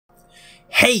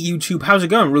Hey YouTube, how's it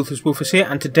going? Ruthless Wolfers here,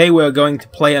 and today we're going to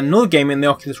play another game in the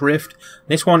Oculus Rift.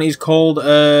 This one is called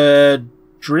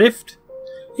Drift?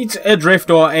 It's Adrift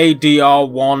or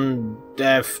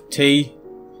ADR1FT.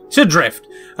 It's Adrift.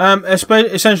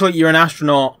 Essentially, you're an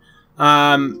astronaut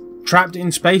trapped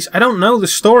in space. I don't know the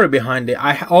story behind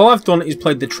it. All I've done is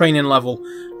played the training level,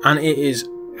 and it is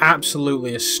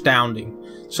absolutely astounding.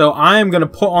 So I am going to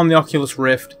put on the Oculus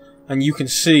Rift, and you can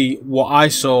see what I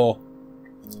saw.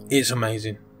 It's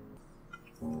amazing.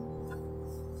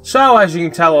 So, as you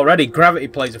can tell already, gravity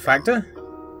plays a factor.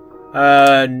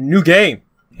 New game.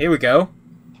 Here we go.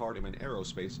 Hardiman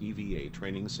Aerospace EVA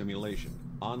Training Simulation.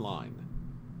 Online.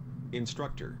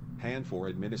 Instructor, Hand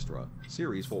 4 Administra,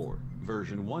 Series 4,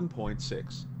 version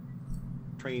 1.6.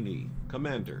 Trainee,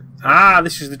 Commander. Ah,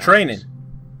 this is the training.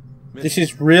 This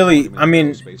is really, I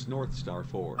mean,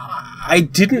 I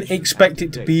didn't expect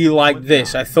it to be like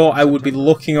this. I thought I would be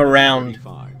looking around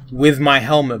with my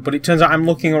helmet, but it turns out I'm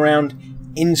looking around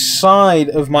inside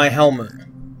of my helmet.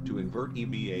 To invert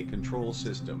EVA control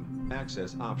system,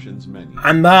 access options menu.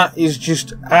 And that is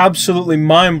just absolutely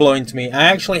mind-blowing to me. I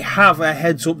actually have a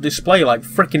heads-up display like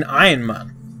freaking Iron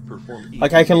Man.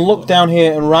 Like I can look down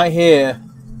here, and right here,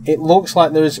 it looks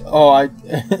like there's,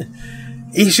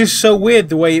 it's just so weird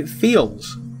the way it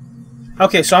feels.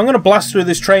 Okay, so I'm going to blast through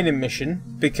this training mission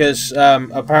because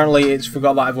apparently it's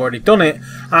forgot that I've already done it,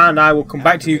 and I will come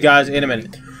back to you guys in a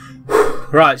minute.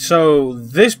 Right, so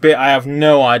this bit I have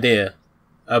no idea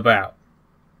about.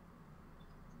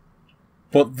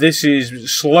 But this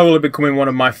is slowly becoming one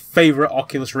of my favourite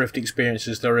Oculus Rift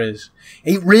experiences there is.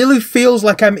 It really feels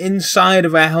like I'm inside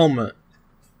of a helmet.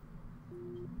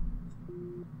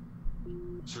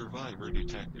 Survivor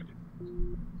detected.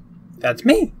 That's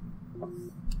me.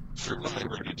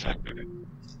 Survivor detected.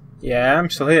 Yeah, I'm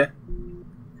still here.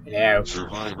 Yeah.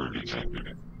 Survivor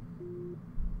detected.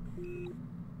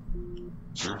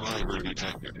 Survivor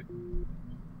detected.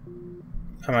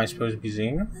 Am I supposed to be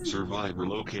seeing them? Survivor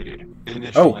located.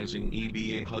 Initializing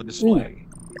EVA HUD display.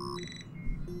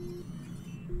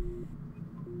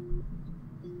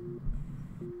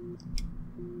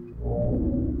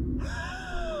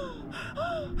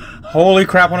 Holy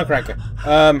crap on a cracker.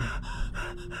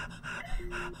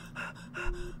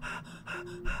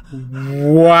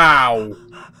 Wow.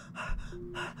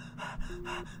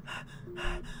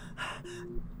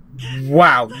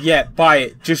 Wow, yeah, buy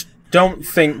it. Just don't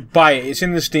think, buy it. It's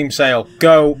in the Steam sale.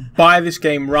 Go, buy this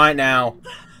game right now.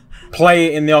 Play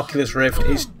it in the Oculus Rift.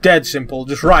 It's dead simple.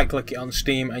 Just right-click it on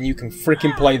Steam and you can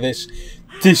freaking play this.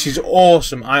 This is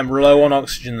awesome. I'm low on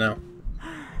oxygen though.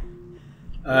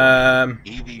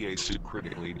 EVA suit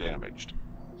critically damaged.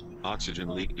 Oxygen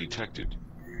leak detected.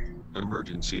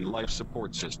 Emergency life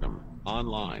support system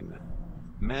online.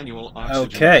 Manual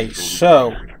oxygen. Okay,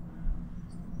 so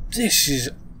this is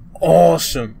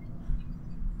awesome.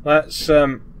 Let's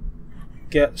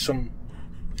get some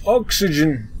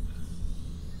oxygen.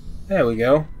 There we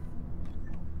go.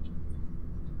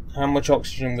 How much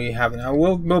oxygen we have now?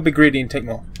 We'll be greedy and take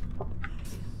more.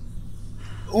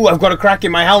 Ooh, I've got a crack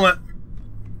in my helmet.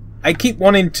 I keep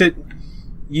wanting to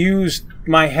use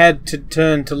my head to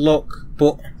turn to look,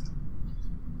 but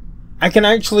I can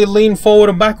actually lean forward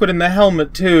and backward in the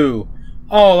helmet too.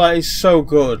 Oh, that is so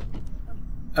good.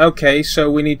 Okay,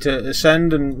 so we need to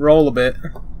ascend and roll a bit.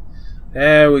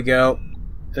 There we go.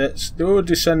 Let's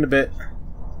descend a bit.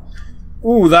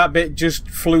 Ooh, that bit just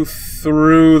flew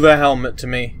through the helmet to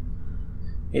me.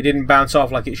 It didn't bounce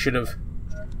off like it should have.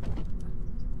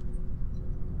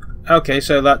 Okay,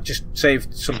 so that just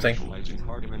saved something.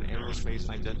 Hardiman Aerospace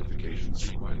identification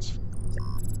sequence.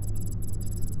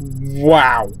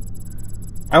 Wow.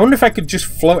 I wonder if I could just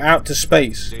float out to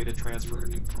space. Data transfer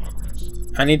in progress.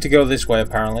 I need to go this way,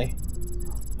 apparently.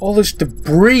 All this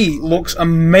debris looks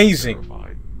amazing.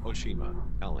 Oshima,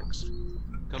 Alex.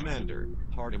 Commander,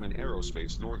 Hardiman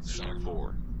Aerospace North Star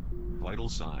 4. Vital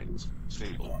signs,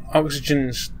 stable.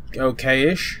 Oxygen's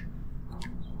okay-ish.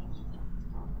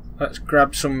 Let's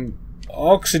grab some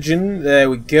oxygen. There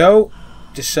we go.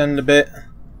 Descend a bit.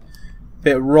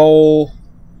 Bit of roll.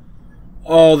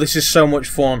 Oh, this is so much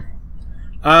fun.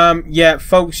 Yeah,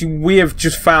 folks, we have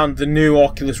just found the new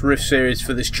Oculus Rift series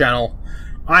for this channel.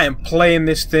 I am playing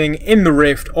this thing in the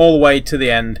Rift all the way to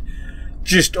the end.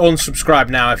 Just unsubscribe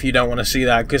now if you don't want to see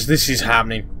that, because this is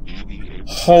happening.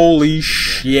 Holy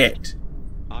shit.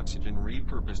 Oxygen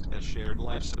repurposed as shared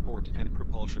life support and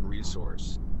propulsion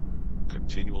resource.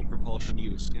 Continual propulsion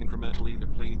use incrementally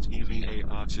depletes EVA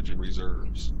oxygen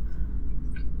reserves.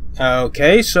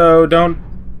 Okay, so don't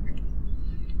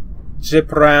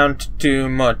zip around too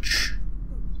much.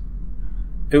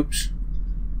 Oops.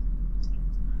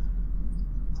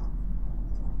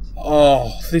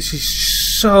 Oh, this is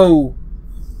so...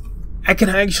 I can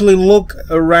actually look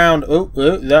around. Oh,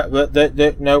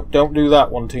 no, don't do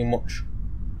that one too much.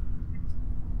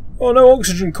 Oh no,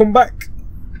 oxygen, come back.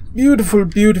 Beautiful,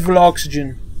 beautiful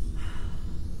oxygen.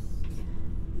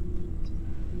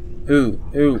 Ooh,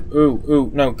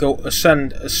 no, go,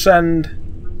 ascend.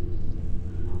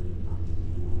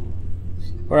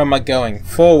 Where am I going?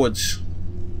 Forwards.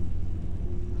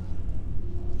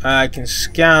 I can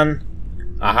scan.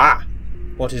 Aha!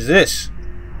 What is this?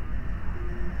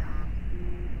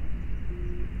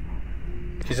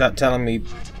 Is that telling me...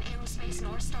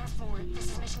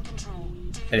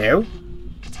 Hello?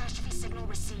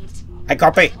 I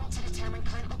copy.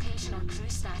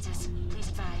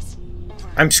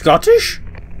 I'm Scottish?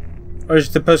 Or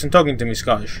is the person talking to me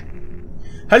Scottish?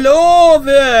 Hello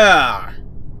there!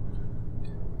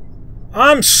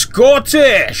 I'm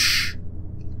Scottish!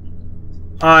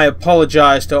 I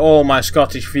apologise to all my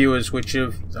Scottish viewers, which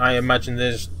I imagine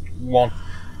there's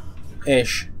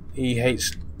one-ish. He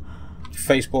hates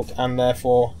Facebook and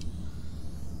therefore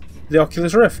the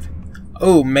Oculus Rift.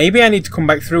 Oh, maybe I need to come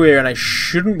back through here and I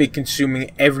shouldn't be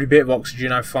consuming every bit of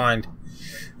oxygen I find.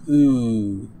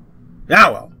 Ooh.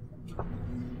 Now well.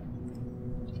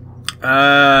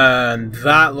 And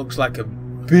that looks like a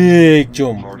big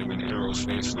jump. Hardiman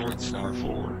Aerospace North Star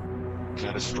 4.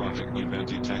 Catastrophic event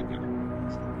detected.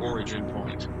 Origin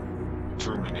point.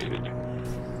 Terminated.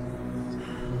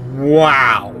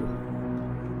 Wow.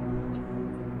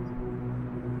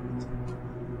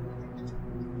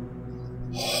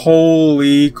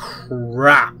 Holy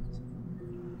crap.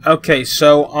 Okay,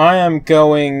 so I am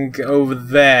going over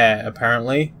there,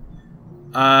 apparently.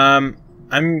 I'm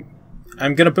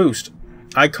gonna boost.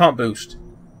 I can't boost.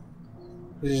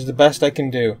 This is the best I can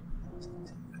do.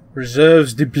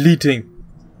 Reserves depleting.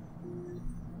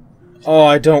 Oh,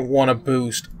 I don't want to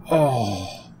boost.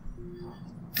 Oh.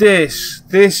 This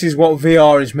is what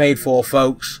VR is made for,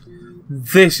 folks.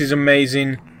 This is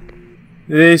amazing.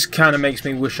 This kind of makes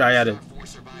me wish I had a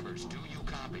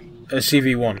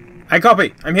CV1. I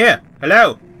copy. I'm here.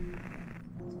 Hello.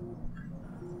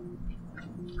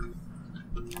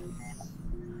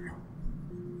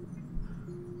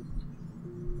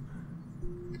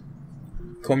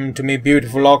 Come to me,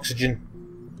 beautiful oxygen.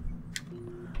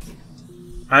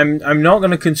 I'm not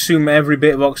going to consume every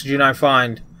bit of oxygen I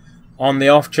find on the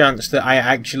off chance that I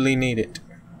actually need it.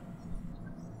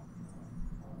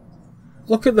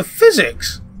 Look at the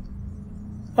physics.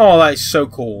 Oh, that is so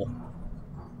cool.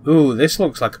 Ooh, this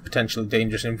looks like a potentially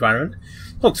dangerous environment.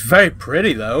 Looks very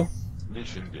pretty though.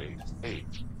 Mission date 8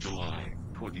 July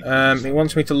 20. It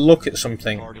wants me to look at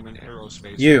something. Hardiman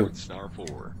Aerospace You. North Star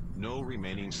 4. No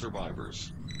remaining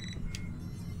survivors.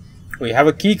 We have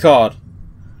a key card.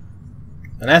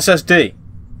 An SSD.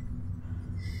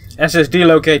 SSD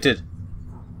located.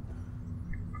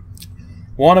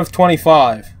 1 of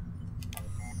 25.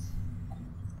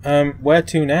 Where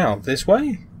to now? This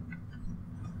way?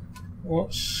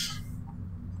 What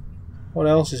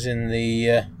else is in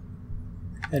the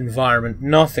environment?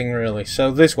 Nothing really. So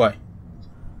this way.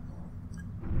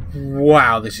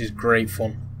 Wow, this is great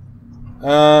fun.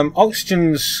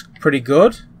 Oxygen's pretty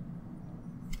good.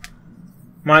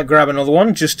 Might grab another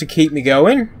one just to keep me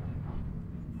going.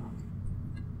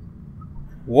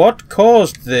 What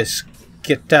caused this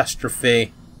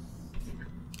catastrophe?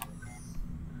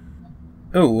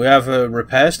 Oh, we have a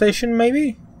repair station,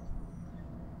 maybe?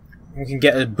 We can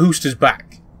get the boosters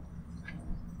back.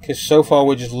 Because so far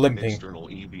we're just limping. External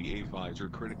EVA visor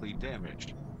critically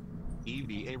damaged.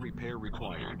 EVA repair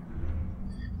required.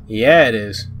 Yeah, it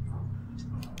is.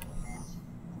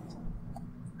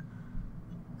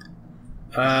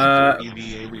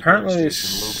 Apparently there's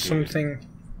something...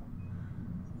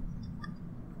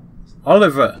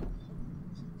 Oliver!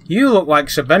 You look like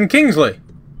Sir Ben Kingsley!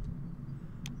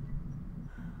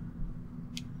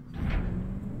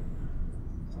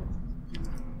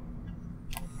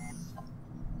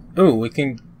 Ooh, we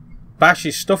can bash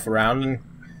his stuff around and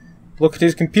look at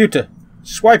his computer.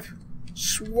 Swipe!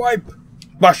 Swipe!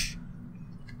 Bash!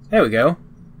 There we go.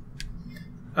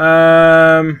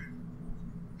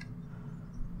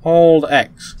 Hold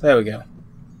X. There we go.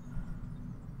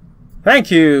 Thank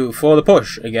you for the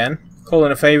push again. Call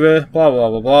in a favour. Blah blah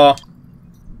blah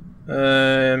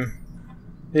blah.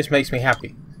 This makes me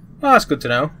happy. Well, that's good to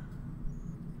know.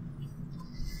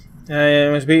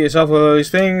 You must beat yourself with all these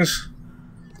things.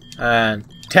 And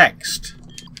text.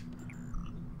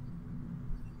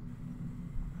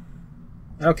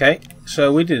 Okay,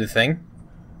 so we did a thing.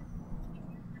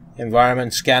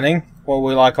 Environment scanning. Well,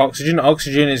 we like oxygen.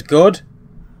 Oxygen is good.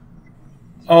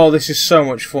 Oh, this is so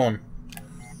much fun.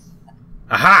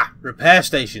 Aha! Repair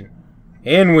station.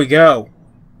 In we go.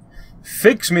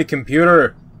 Fix me,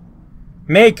 computer.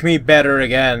 Make me better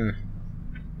again.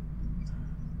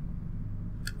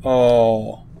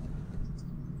 Oh.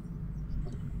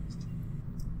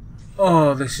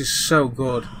 Oh, this is so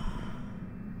good.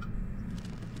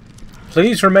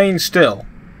 Please remain still.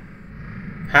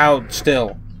 How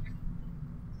still?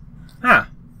 Ah.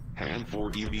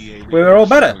 We were all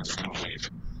better.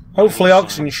 Hopefully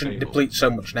oxygen shouldn't deplete so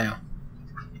much now.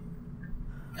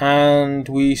 And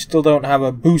we still don't have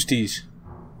a boosties.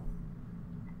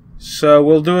 So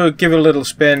we'll give it a little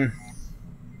spin.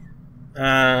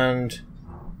 And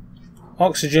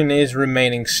oxygen is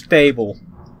remaining stable.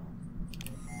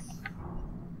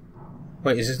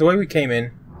 Wait, is this the way we came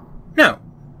in? No.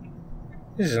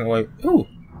 This isn't the way... Ooh!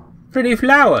 Pretty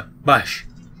flower! Bash!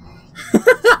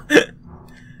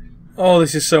 Oh,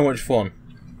 this is so much fun.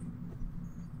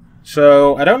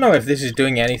 So, I don't know if this is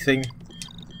doing anything.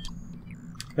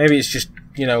 Maybe it's just,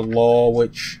 you know, lore,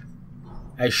 which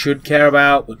I should care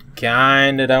about, but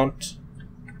kinda don't.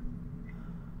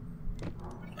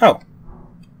 Oh.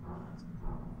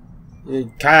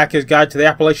 Kayaker's Guide to the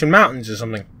Appalachian Mountains or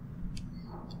something.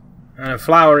 And a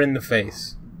flower in the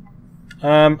face.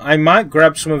 I might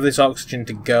grab some of this oxygen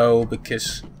to go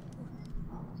because,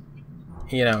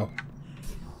 you know,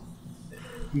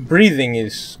 breathing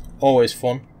is always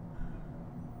fun.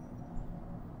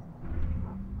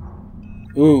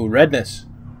 Ooh, redness.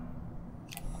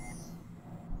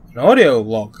 An audio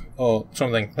log or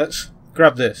something. Let's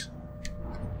grab this.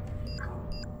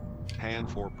 PAN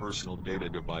 4 personal data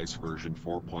device version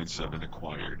 4.7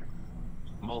 acquired.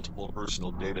 Multiple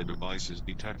personal data devices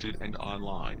detected and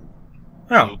online.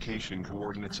 Oh. Location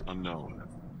coordinates unknown.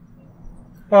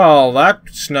 Well,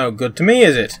 that's no good to me,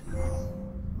 is it?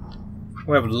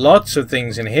 We have lots of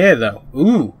things in here, though.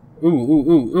 Ooh. Ooh,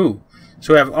 ooh, ooh, ooh.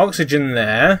 So we have oxygen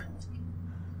there.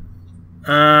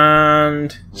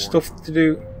 And stuff to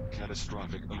do.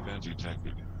 Catastrophic event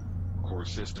detected. Core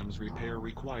systems repair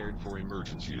required for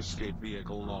emergency escape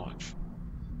vehicle launch.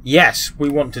 Yes, we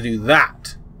want to do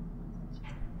that.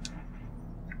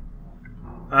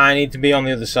 I need to be on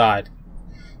the other side.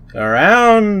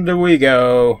 Around we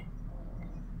go.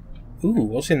 Ooh,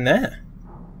 what's in there?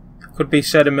 Could be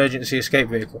said emergency escape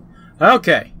vehicle.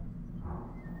 Okay.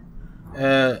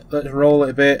 Let's roll it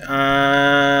a bit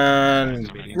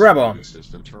and grab on.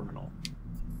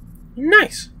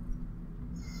 Nice.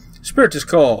 Spiritus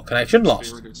core connection lost.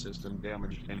 Spiritus system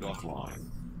damaged and offline.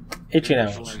 Itchy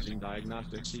nose. Initializing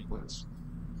diagnostic sequence.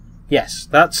 Yes,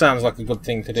 that sounds like a good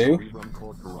thing to do. Cerebrum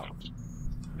core corrupt.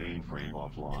 Mainframe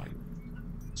offline.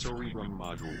 Cerebrum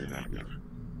module inactive.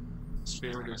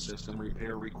 Spiritus system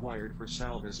repair required for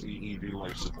Salvis EEV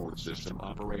life support system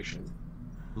operation.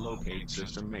 Locate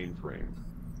system mainframe.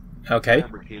 Okay.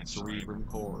 Fabricate cerebrum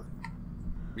core.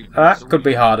 That could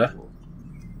be harder.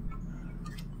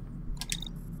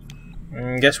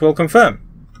 Guess we'll confirm.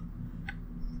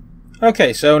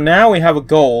 Okay, so now we have a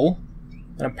goal,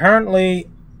 and apparently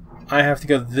I have to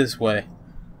go this way.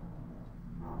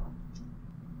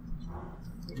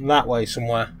 That way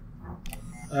somewhere.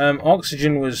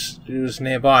 Oxygen was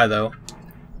nearby though.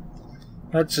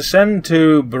 Let's ascend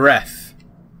to breath.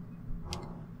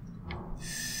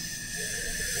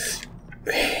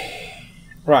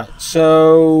 Right,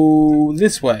 so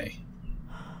this way.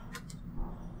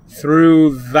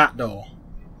 Through that door.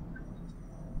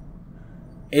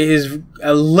 It is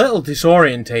a little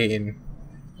disorientating,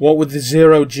 what with the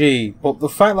 0G, but the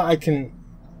fact that I can...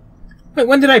 Wait,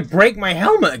 when did I break my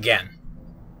helmet again?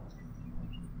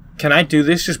 Can I do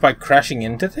this just by crashing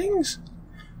into things?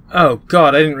 Oh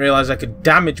god, I didn't realize I could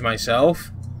damage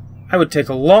myself. I would take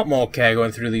a lot more care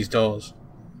going through these doors.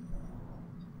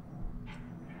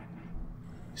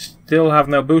 Still have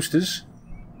no boosters.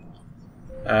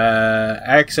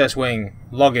 Access wing.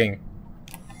 Logging.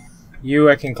 You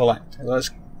I can collect.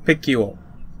 Let's pick you up.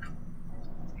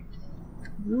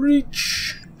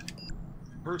 Reach.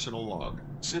 Personal log.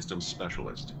 Systems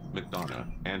specialist. McDonough.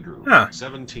 Andrew.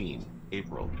 17.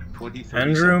 April 2030.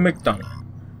 Andrew McDonough.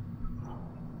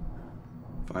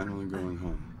 Finally going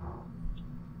home.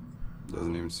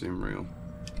 Doesn't even seem real.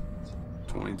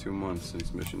 22 months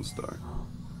since mission start.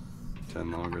 10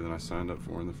 longer than I signed up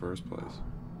for in the first place.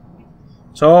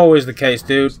 It's always the case,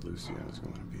 dude. Lucy, I was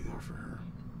going to be there for her.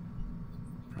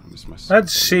 Promised myself.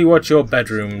 Let's see what your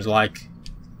bedroom's like.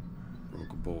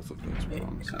 Broke both of those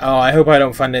promises. Oh, I hope I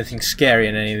don't find anything scary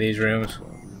in any of these rooms. Well,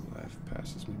 real life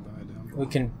passes me by down below.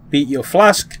 We can beat your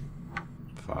flask.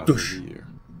 Father of the year.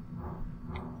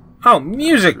 Oh,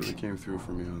 music! Really came through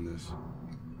for me on this.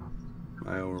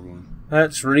 I owe her one.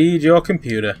 Let's read your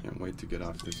computer. Can't wait to get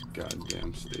off this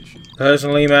goddamn station.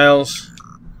 Personal emails.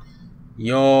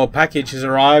 Your package has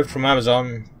arrived from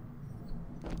Amazon.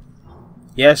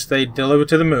 Yes, they deliver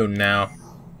to the moon now.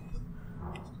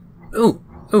 Ooh,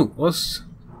 what's...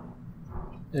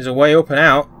 There's a way up and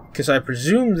out, because I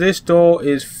presume this door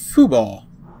is FUBAR.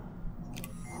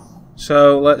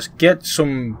 So, let's get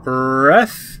some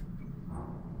breath.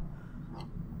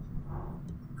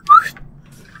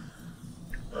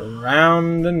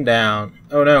 Around and down.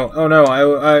 Oh no,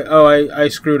 I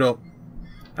screwed up.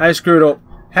 I screwed up.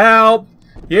 Help!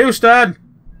 Houston!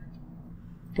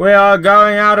 We are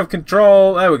going out of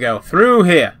control. There we go. Through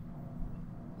here.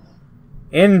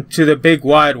 Into the big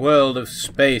wide world of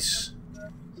space.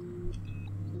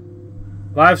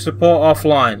 Life support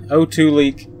offline. O2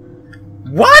 leak.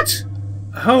 What?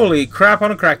 Holy crap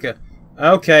on a cracker.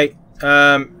 Okay.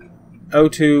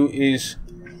 O2 is...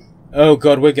 Oh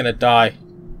god, we're gonna die.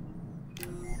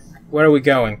 Where are we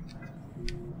going?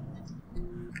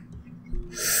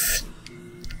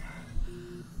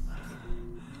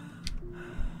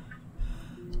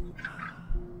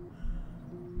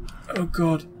 Oh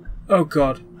god. Oh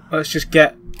god. Let's just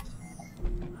get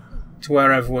to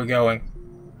wherever we're going.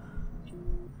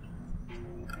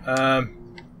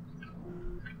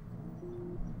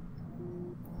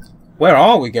 Where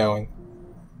are we going?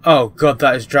 Oh god,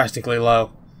 that is drastically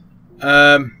low.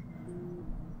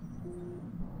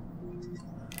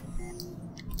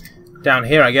 Down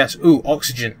here, I guess. Ooh,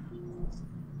 oxygen.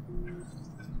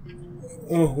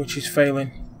 Oh, which is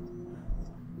failing.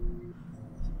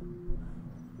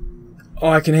 Oh,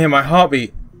 I can hear my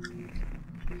heartbeat.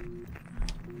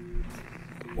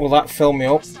 Will that fill me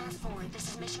up?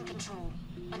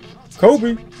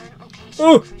 Kobe!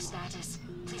 Oh!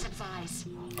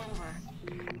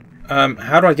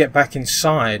 How do I get back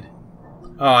inside?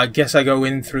 Oh, I guess I go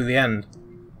in through the end.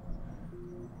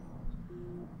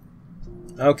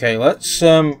 Okay, let's,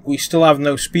 we still have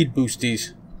no speed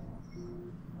boosties.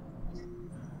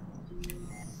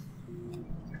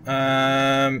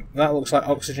 That looks like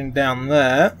oxygen down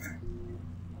there.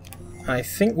 I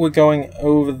think we're going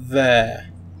over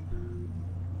there.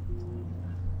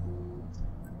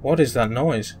 What is that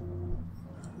noise?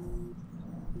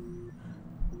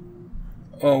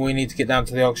 Oh, we need to get down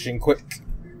to the oxygen quick.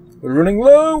 We're running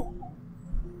low!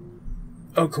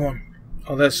 Oh, come on.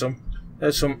 Oh, there's some.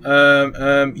 There's some,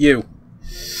 you.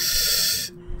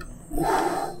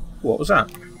 What was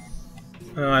that?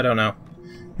 Oh, I don't know.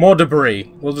 More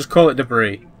debris. We'll just call it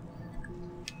debris.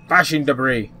 Bashing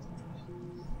debris.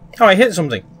 Oh, I hit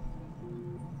something.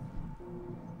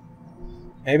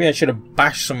 Maybe I should have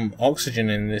bashed some oxygen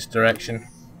in this direction.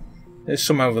 There's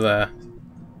some over there.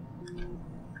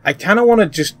 I kind of want to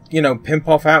just, you know, pimp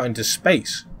off out into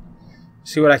space.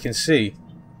 See what I can see.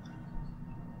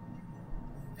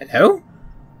 Hello?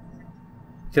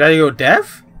 Did I go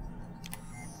deaf?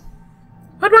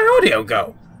 Where'd my audio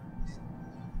go?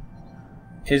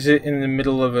 Is it in the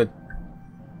middle of a...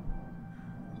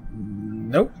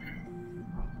 Nope.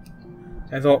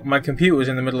 I thought my computer was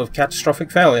in the middle of catastrophic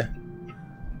failure.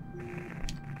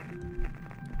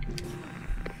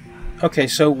 Okay,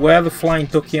 so where the flying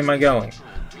ducky am I going?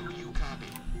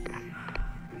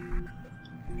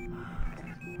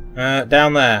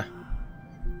 Down there.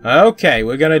 Okay,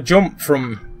 we're gonna jump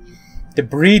from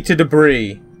debris to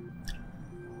debris.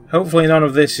 Hopefully none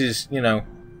of this is, you know...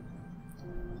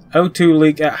 O2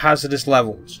 leak at hazardous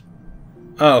levels.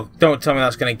 Oh, don't tell me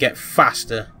that's gonna get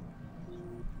faster.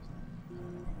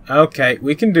 Okay,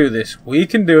 we can do this. We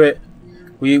can do it.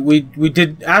 We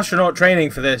did astronaut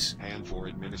training for this. And for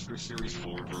Administer Series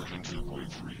 4 version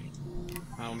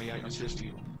 2.3. How may I assist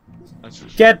you?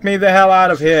 Get me the hell out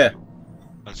of here.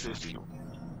 Assist you.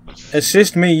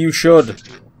 Assist me, you should.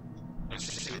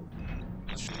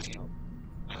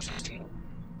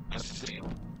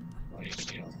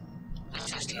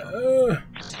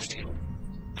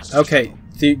 Okay,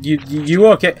 you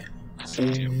okay?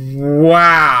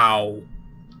 Wow!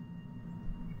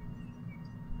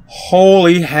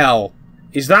 Holy hell!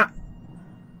 Is that?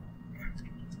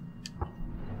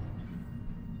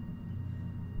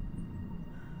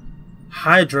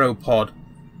 Hydropod.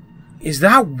 Is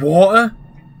that water?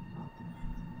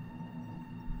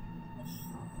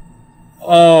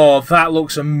 Oh, that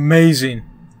looks amazing.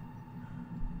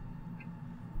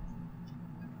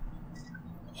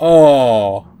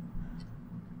 Oh.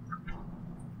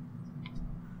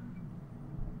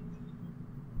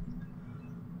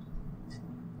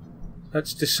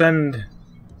 Let's descend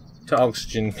to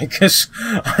oxygen because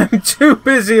I'm too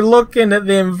busy looking at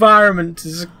the environment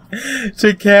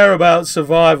to care about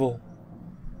survival.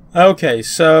 Okay,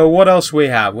 so what else we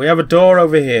have? We have a door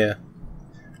over here.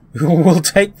 We'll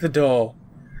take the door.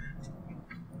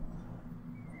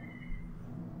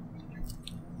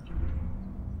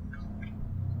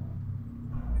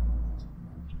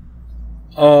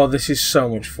 Oh, this is so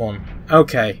much fun.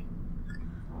 Okay.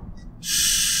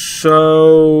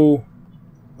 So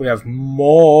we have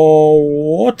more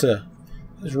water.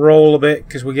 Let's roll a bit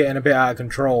because we're getting a bit out of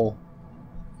control.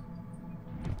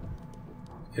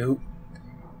 Ooh.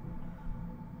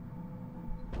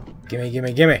 Gimme,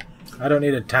 gimme, gimme. I don't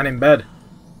need a tan in bed.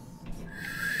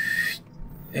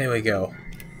 Here we go.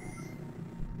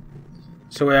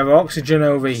 So we have oxygen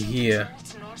over here.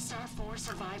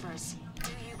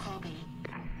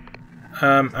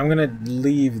 I'm gonna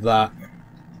leave that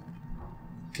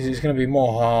because it's gonna be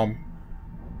more harm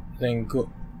than good.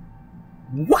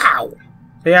 Wow!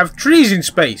 They have trees in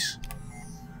space.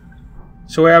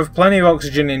 So we have plenty of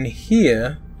oxygen in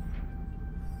here,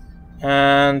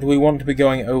 and we want to be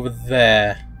going over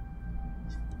there.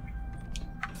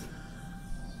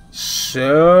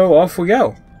 So off we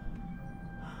go.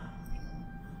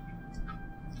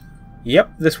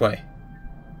 Yep, this way.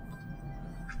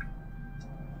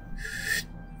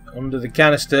 Under the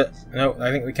canister. No,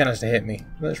 I think the canister hit me.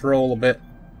 Let's roll a bit.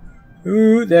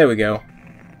 Ooh, there we go.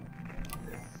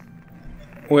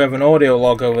 We have an audio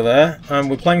log over there, and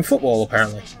we're playing football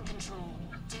apparently.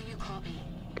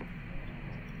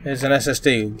 There's an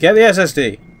SSD. Get the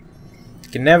SSD. You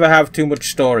can never have too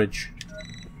much storage.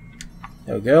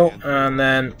 There we go, and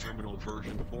then terminal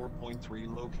version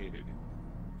 4.3 located.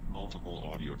 Multiple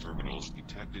audio terminals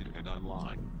detected and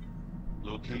online.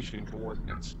 Location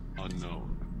coordinates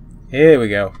unknown. here we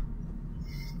go.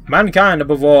 Mankind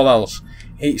above all else.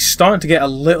 It's starting to get a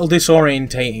little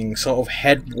disorientating, sort of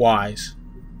head-wise.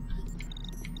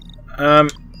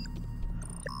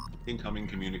 Incoming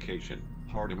communication.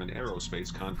 Hardeman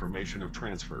Aerospace confirmation of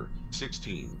transfer.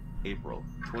 16 April.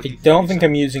 I don't think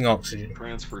I'm using oxygen.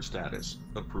 Transfer status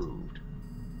approved.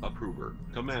 Approver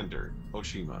Commander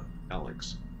Oshima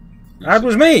Alex. That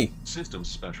was me. Systems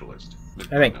specialist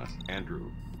I think. McDonough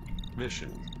Andrew.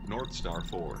 Mission North Star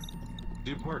 4.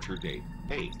 Departure date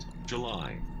 8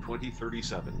 July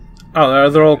 2037. Oh,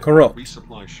 they're all corrupt.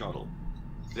 Resupply shuttle.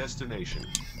 Destination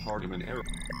Hardeman Aero.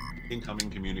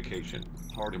 Incoming communication.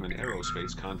 Hardeman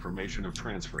Aerospace confirmation of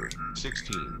transfer.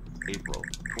 16 April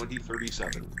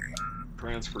 2037.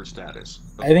 Transfer status.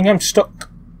 I think I'm stuck.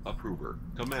 Approver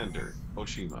Commander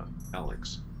Oshima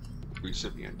Alex.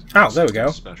 Recipient. Oh, there we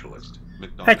go. Specialist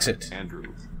McDonough Exit.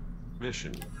 Andrew.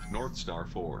 Mission North Star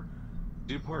 4.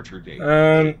 Departure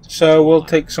date. So we'll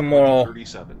take some more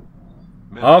 37.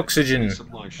 oxygen.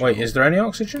 Resupply shuttle. Wait, is there any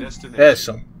oxygen? Destination, There's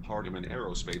some. Hardeman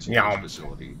Aerospace Yum. Launch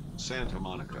Facility, Santa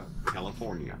Monica,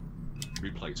 California.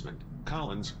 Replacement.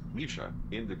 Collins, Misha,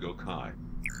 Indigo Kai.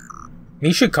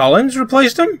 Misha Collins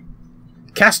replaced him?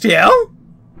 Castiel?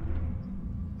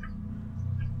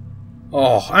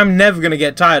 Oh, I'm never going to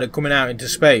get tired of coming out into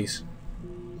space.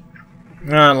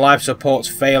 And life support's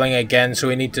failing again, so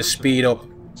we need to speed up.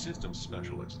 Systems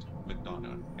Specialist,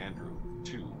 McDonough, Andrew,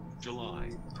 2 July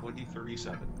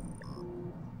 2037.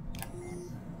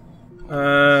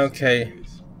 Okay.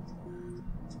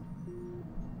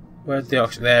 Where's the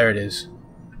oxygen? There it is. I'm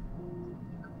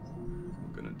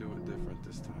gonna do it different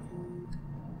this time.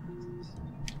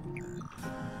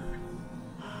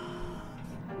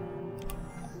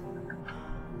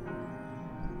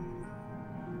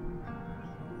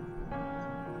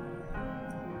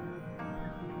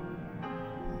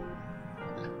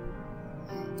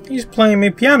 He's playing me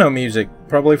piano music,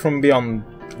 probably from beyond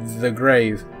the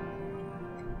grave.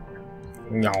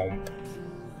 Yomp.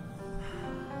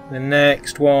 The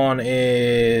next one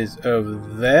is over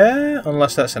there,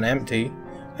 unless that's an empty.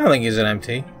 I don't think it's an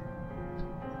empty.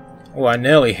 Oh, I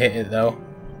nearly hit it though.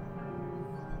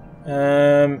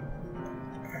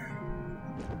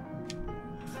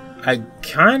 I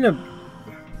kind of...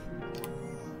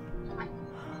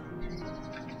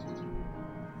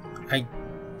 I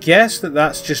guess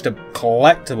that's just a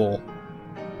collectible.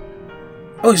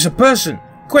 Oh, it's a person!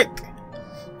 Quick!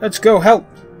 Let's go help!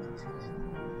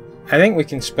 I think we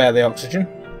can spare the oxygen.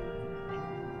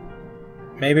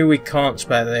 Maybe we can't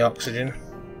spare the oxygen.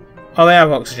 Oh, they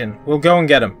have oxygen. We'll go and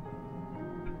get them.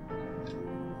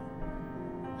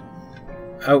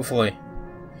 Hopefully.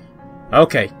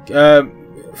 Okay.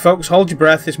 Folks, hold your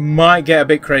breath. This might get a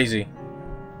bit crazy.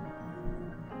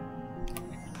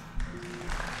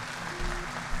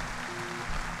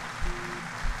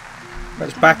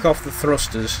 Let's back off the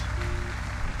thrusters.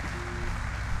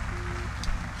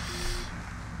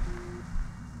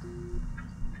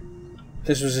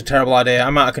 This was a terrible idea.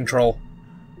 I'm out of control.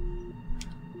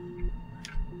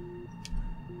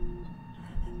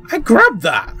 I grabbed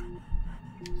that!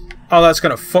 Oh, that's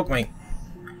gonna fuck me.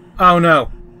 Oh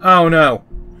no. Oh no.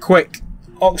 Quick.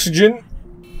 Oxygen.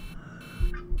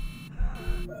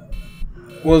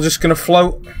 We're just gonna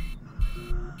float.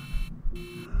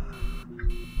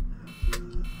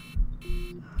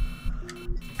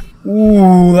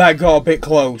 Ooh, that got a bit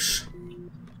close.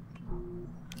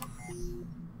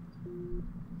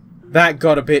 That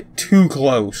got a bit too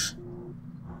close.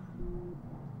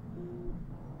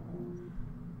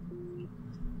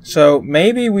 So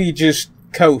maybe we just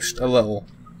coast a little.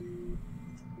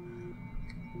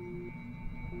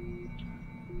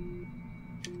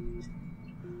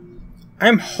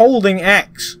 I'm holding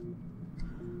X.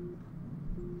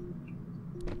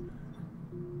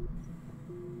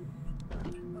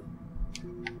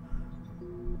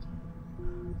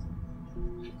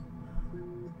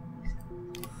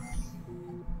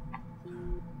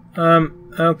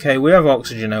 Okay, we have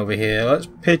oxygen over here. Let's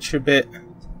pitch a bit.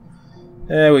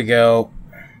 There we go.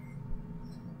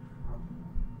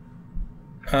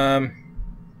 Oh,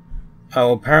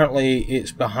 apparently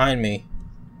it's behind me.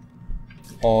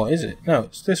 Or is it? No,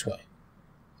 it's this way.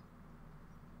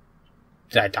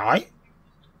 Did I die?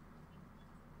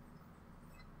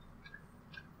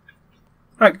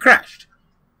 Right, crashed.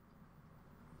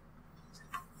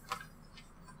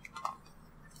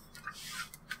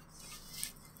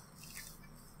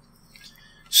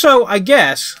 So, I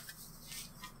guess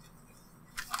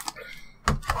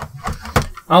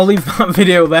I'll leave that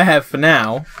video there for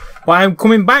now. But I'm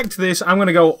coming back to this. I'm going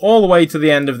to go all the way to the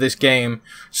end of this game.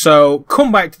 So,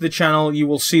 come back to the channel. You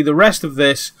will see the rest of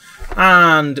this.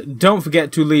 And don't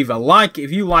forget to leave a like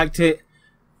if you liked it.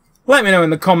 Let me know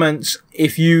in the comments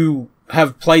if you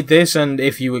have played this and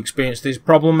if you experienced this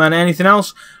problem and anything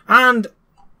else. And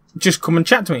just come and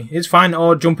chat to me. It's fine.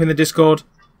 Or jump in the Discord.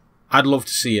 I'd love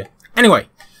to see you. Anyway,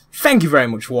 thank you very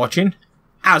much for watching.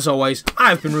 As always,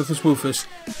 I've been Ruthless Woofus.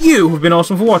 You have been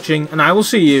awesome for watching, and I will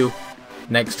see you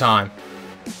next time.